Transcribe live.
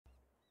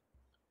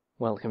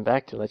Welcome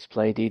back to Let's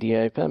Play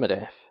DDO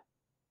Permadeath.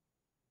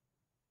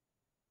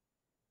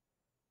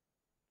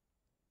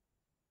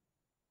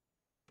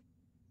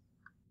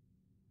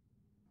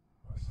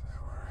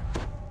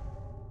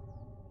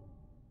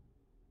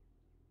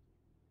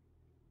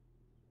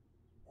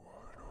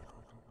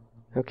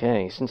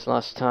 Okay, since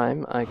last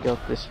time I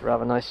got this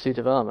rather nice suit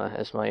of armour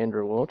as my end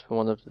reward for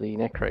one of the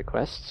necro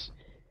quests.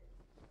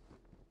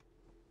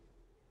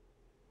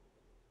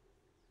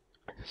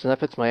 So that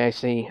puts my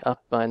AC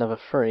up by another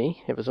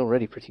 3. It was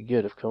already pretty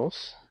good, of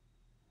course.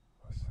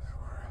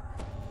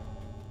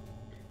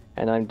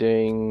 And I'm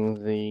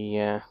doing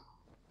the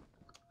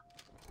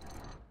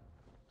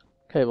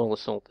Kobold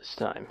Assault this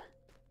time.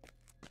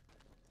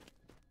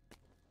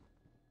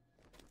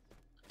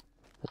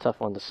 A tough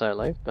one to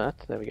solo, but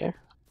there we go.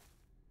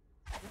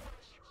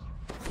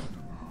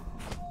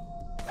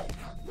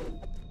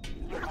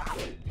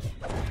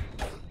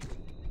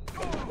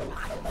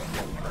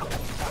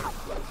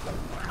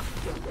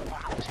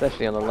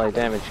 Especially on a low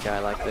damage guy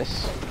like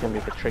this, it can be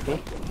a bit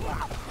tricky.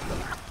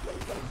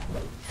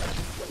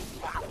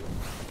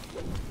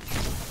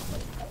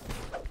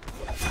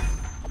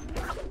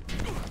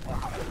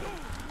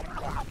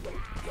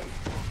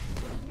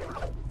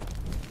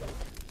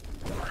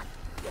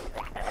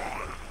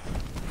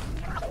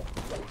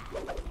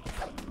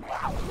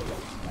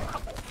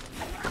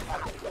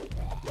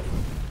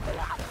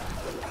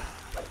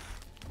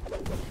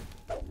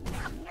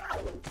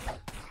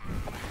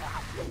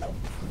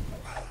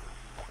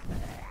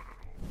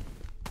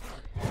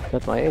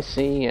 But my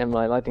AC and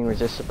my lightning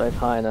resist are both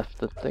high enough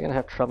that they're going to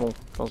have trouble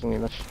causing me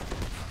much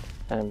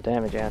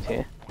damage out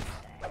here.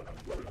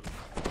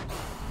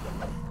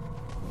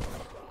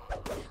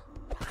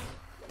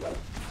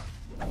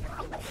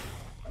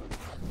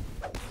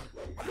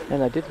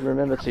 And I did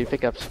remember to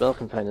pick up spell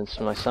components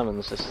for my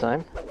summons this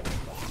time.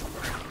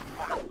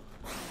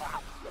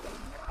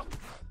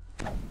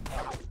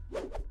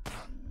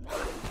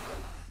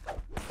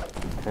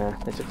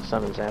 They took the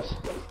summons out.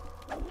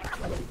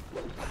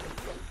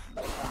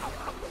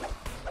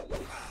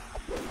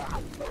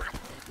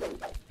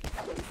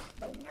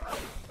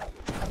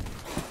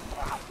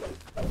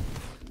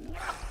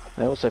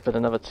 I also put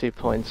another 2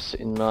 points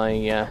in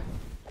my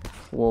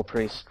War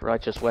Priest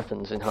Righteous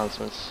Weapons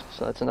enhancements,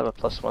 so that's another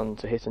 +1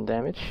 to hit and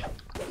damage.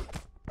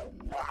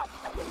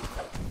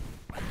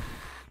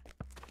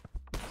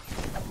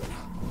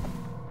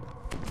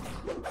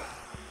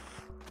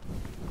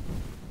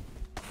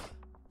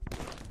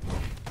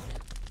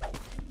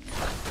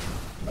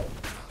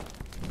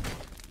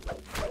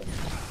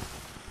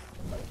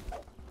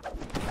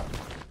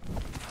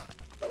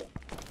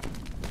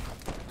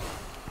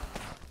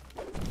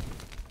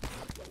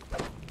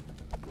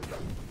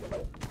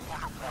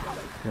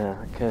 The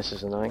curse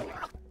is annoying.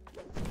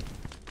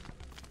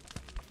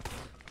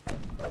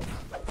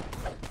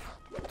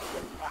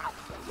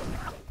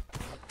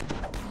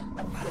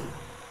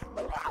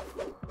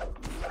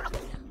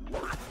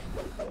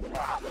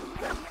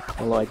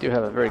 Although I do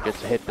have a very good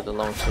to hit with the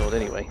longsword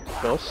anyway, of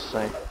course,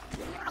 so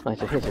my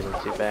to hit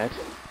isn't too bad.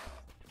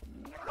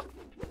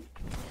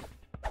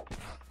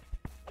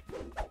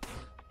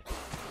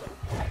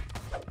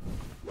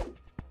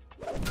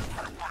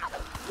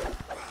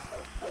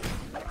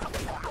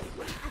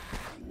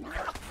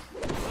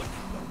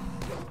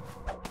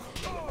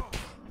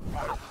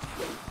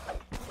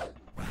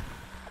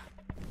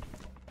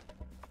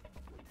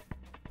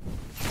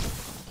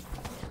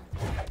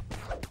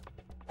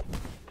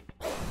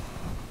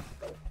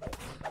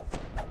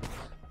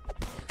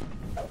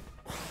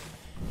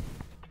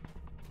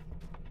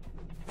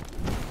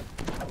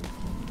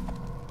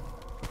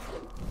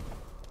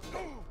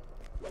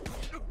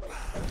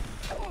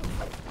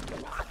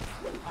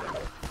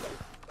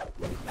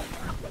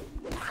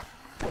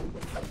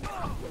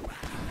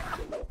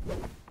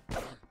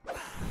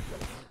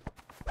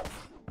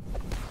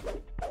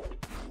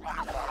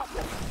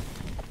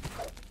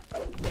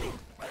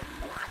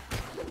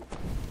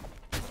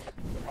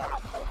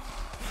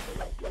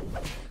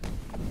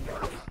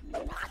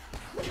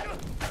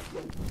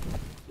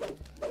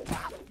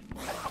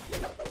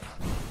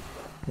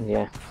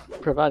 Yeah,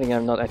 providing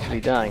I'm not actually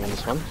dying in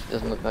this one, it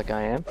doesn't look like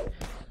I am,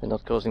 and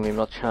not causing me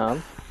much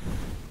harm,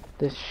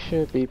 this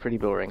should be pretty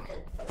boring.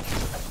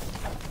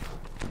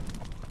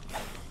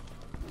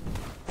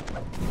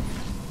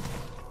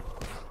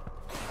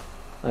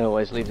 I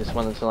always leave this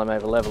one until I'm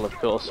over level, of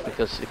course,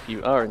 because if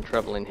you are in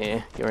trouble in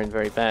here, you're in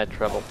very bad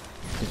trouble,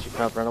 since you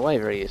can't run away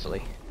very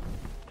easily.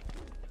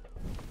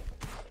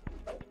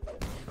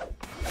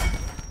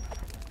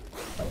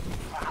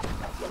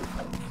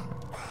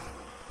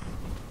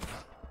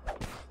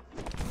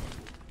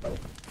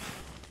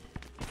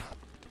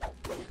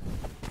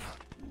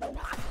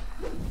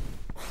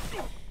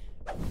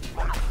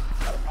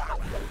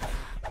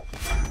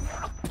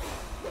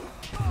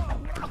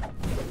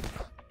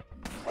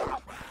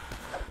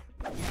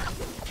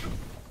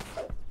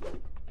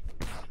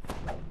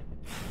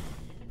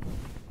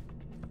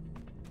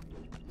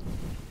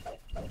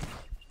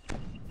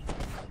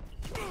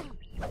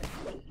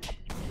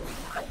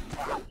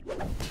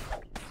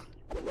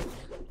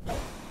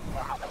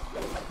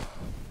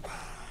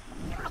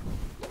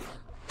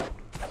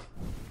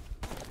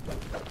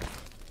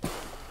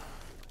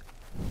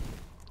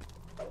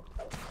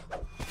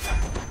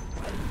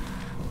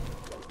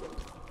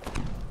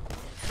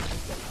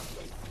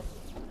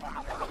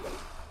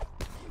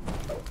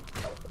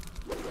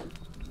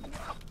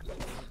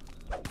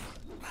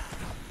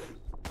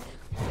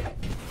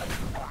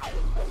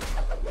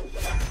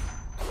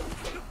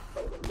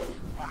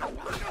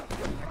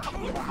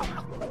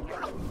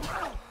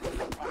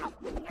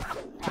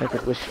 I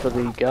could wish for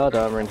the guard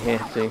armor in here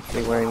to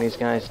be wearing these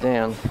guys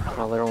down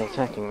while they're all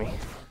attacking me.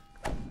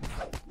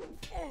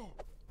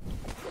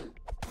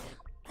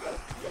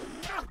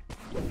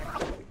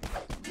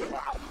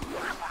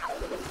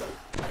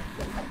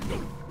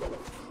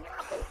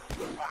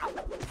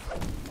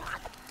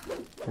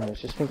 I was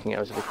just thinking I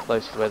was a bit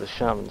close to where the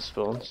shaman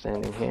spawned,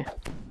 standing here.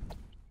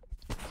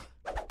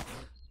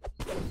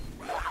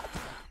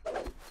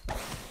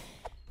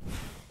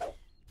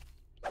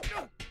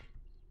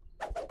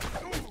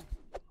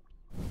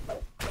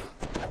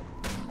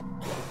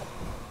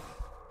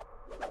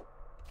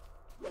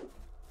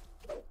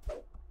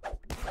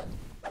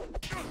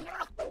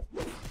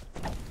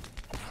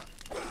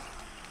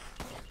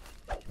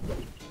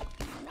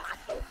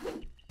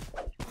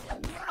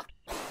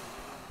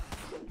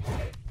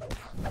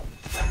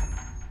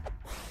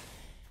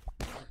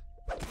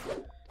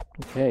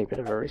 Okay, bit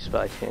of a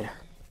respite here.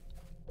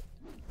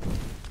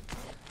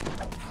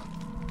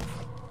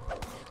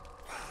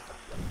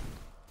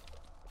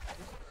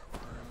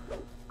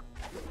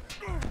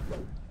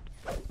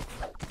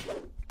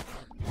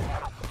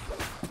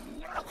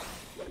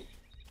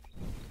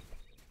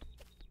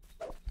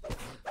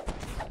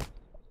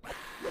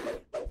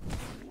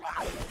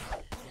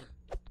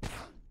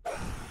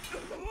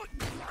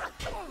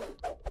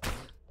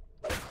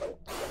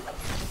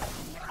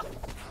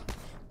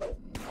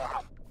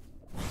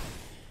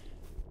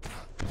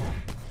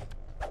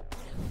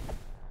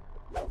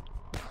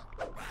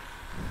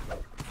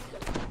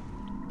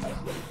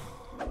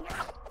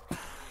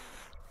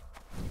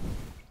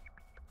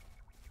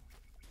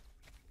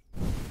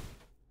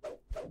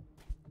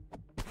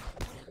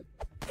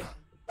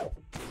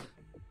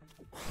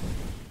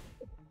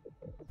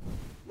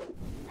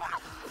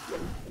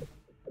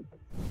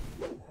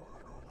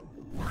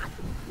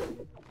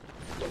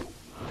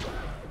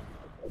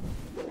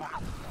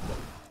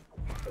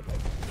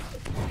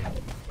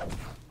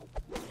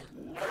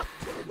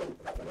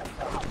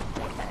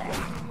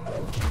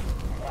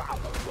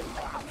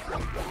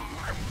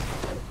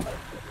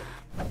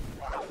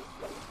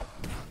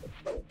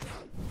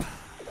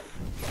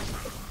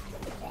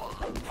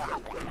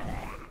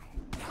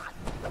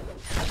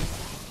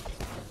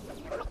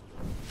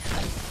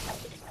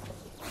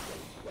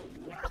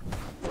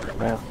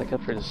 Wow, they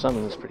got through the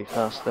summons pretty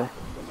fast there.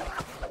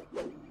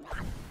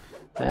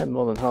 They're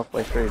more than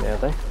halfway through now,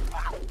 though.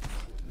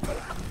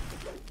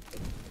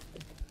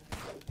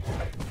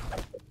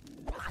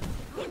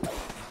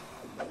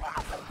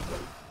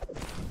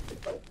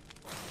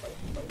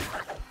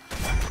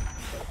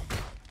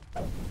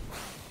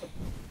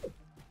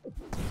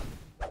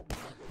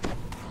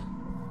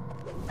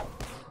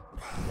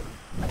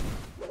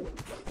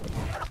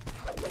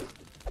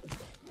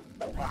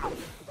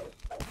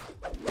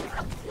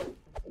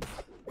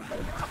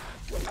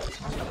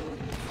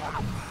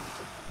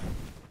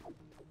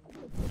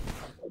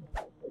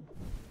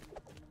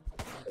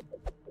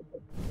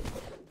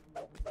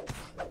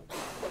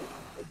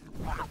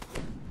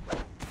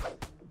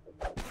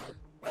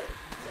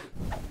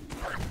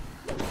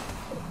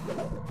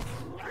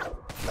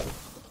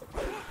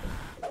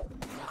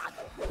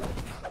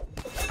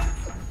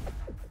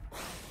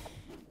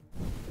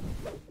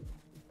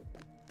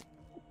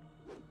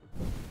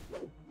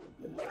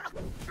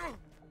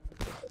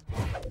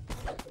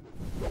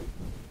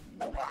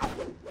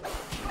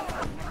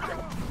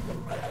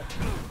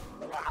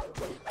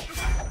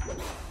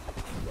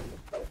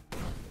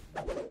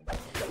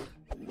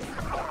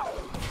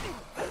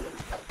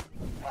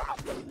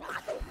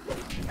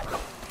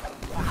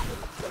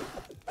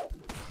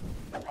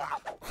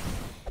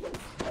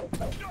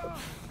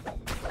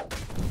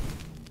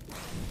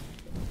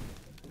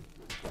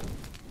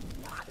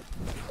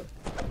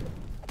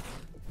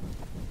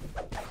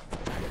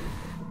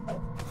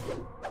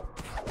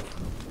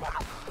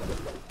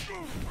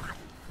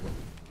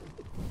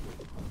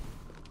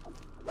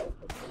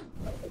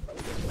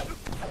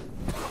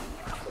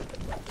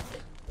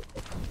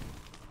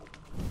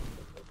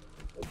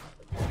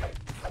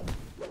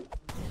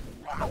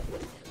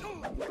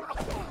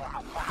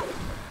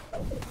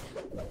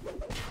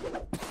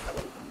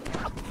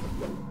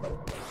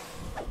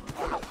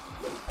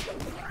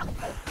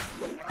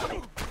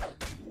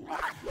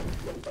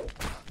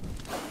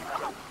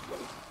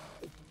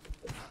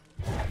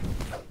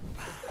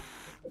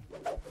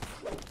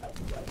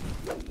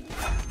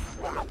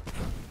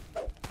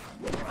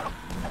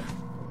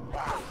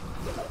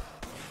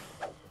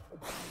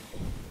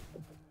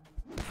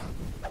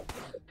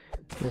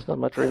 There's not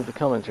much room for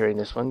commentary in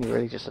this one, you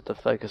really just have to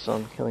focus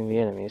on killing the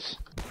enemies.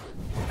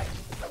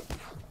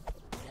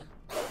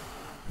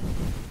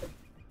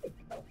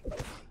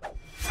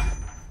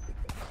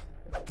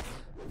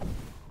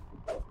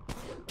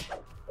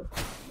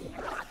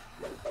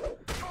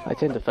 I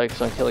tend to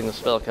focus on killing the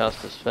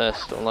spellcasters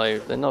first, although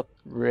they're not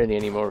really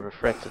any more of a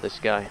threat to this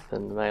guy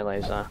than the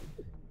melees are.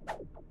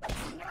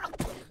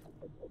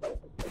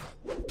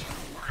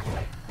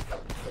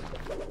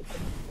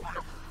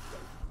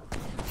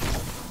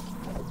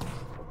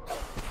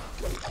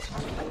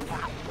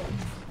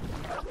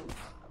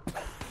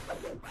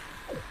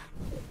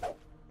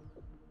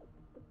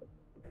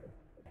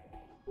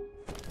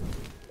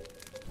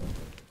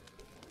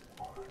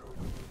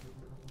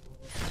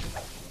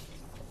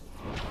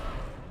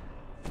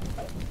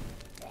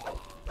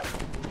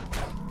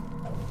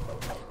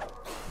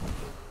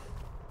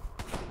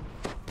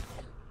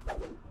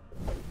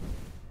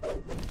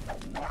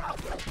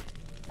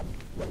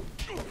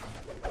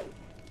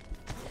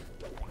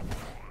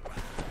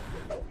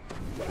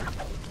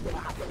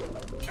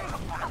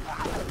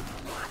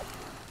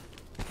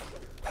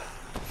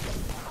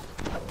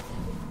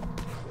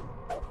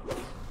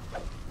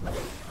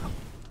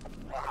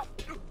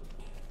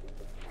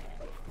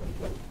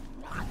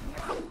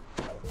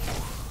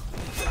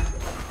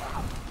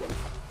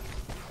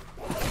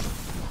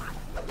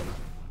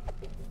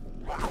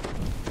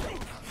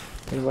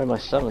 Anyway, my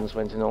summons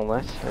went in all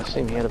that. I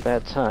assume he had a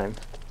bad time.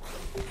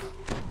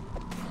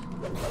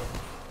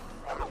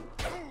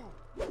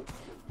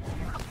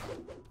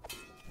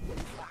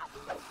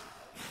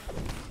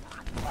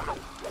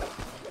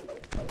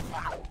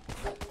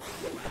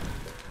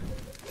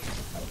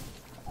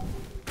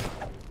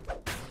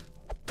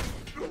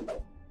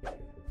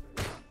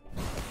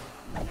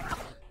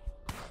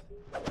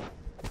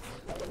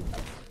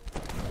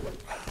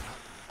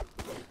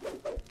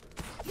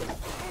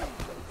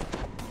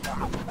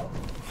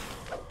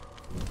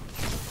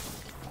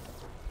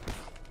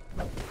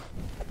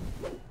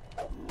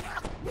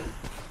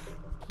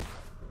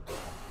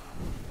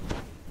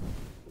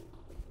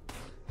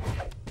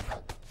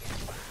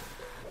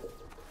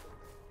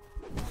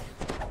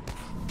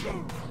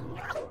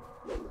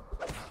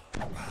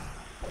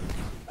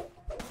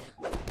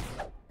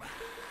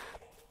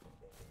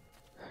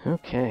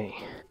 Okay.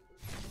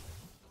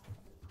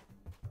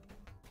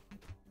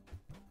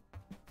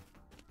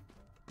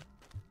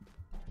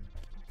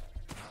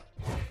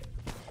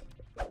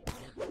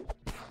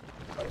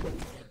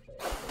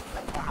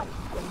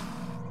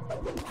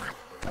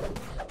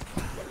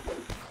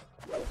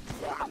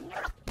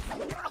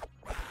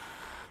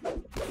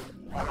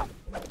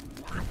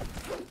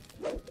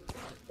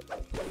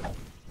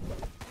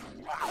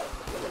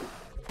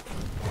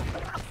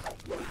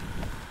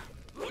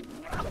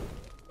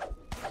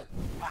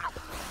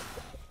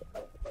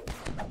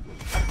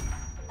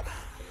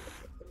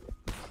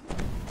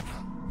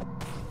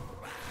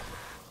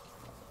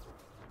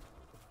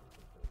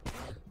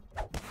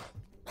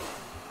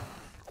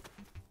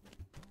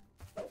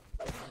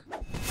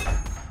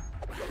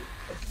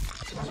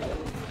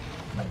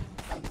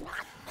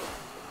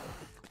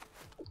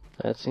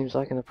 That seems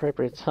like an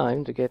appropriate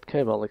time to get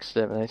Kobold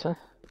Exterminator.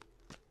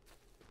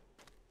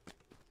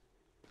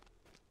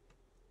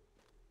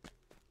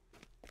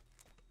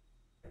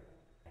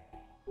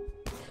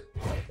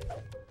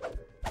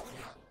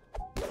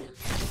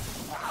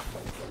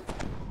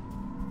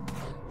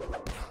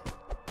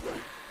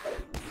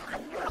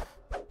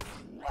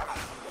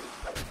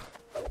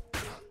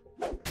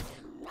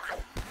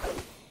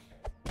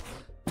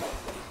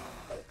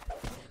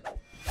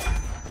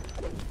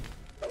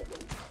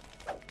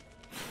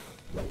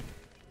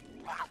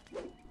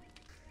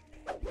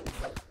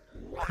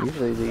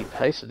 Usually the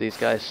pace of these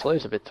guys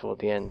slows a bit toward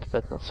the end,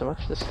 but not so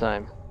much this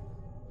time.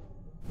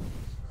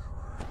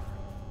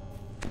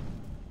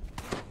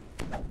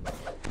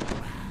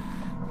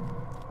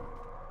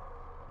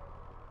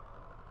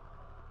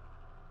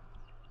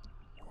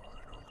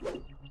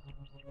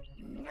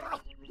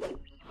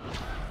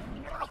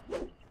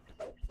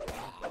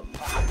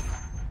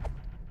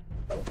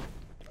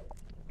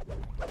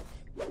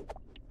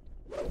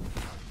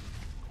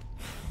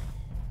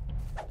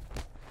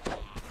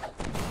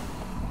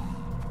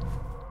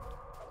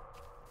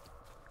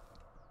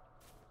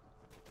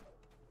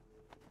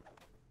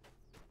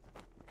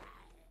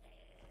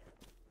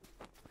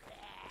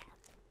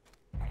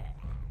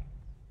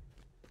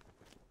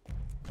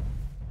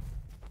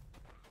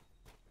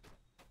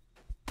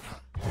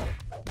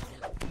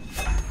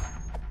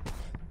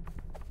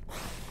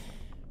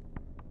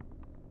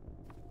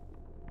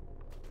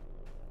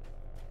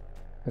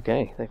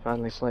 Okay, they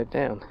finally slowed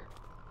down.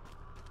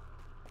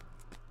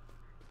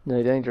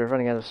 No danger of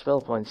running out of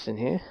spell points in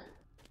here.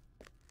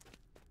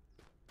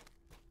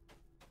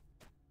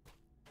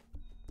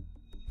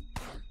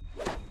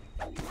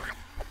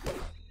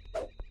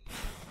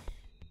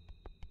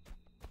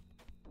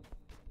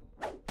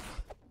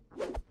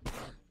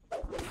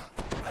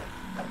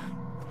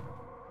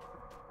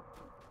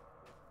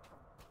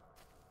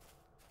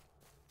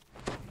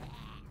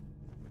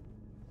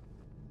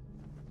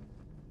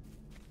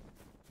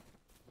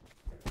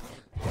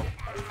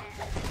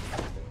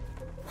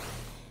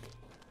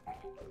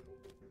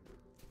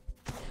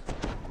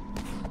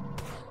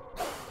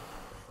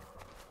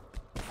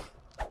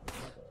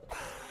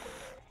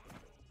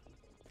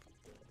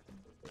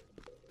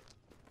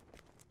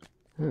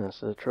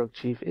 So the Trog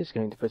Chief is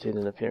going to put in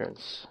an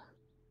appearance.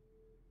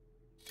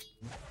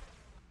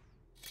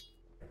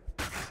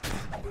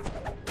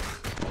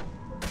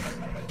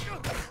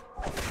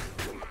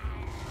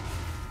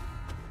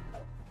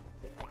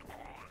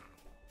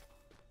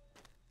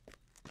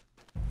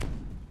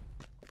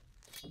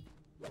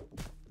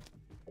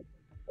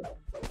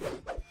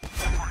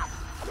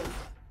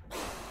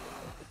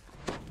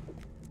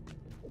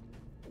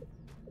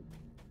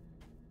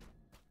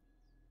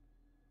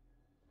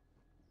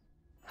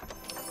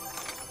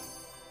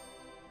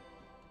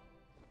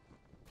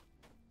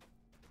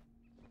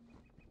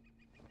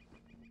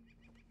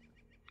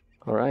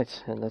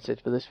 Alright, and that's it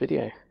for this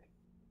video.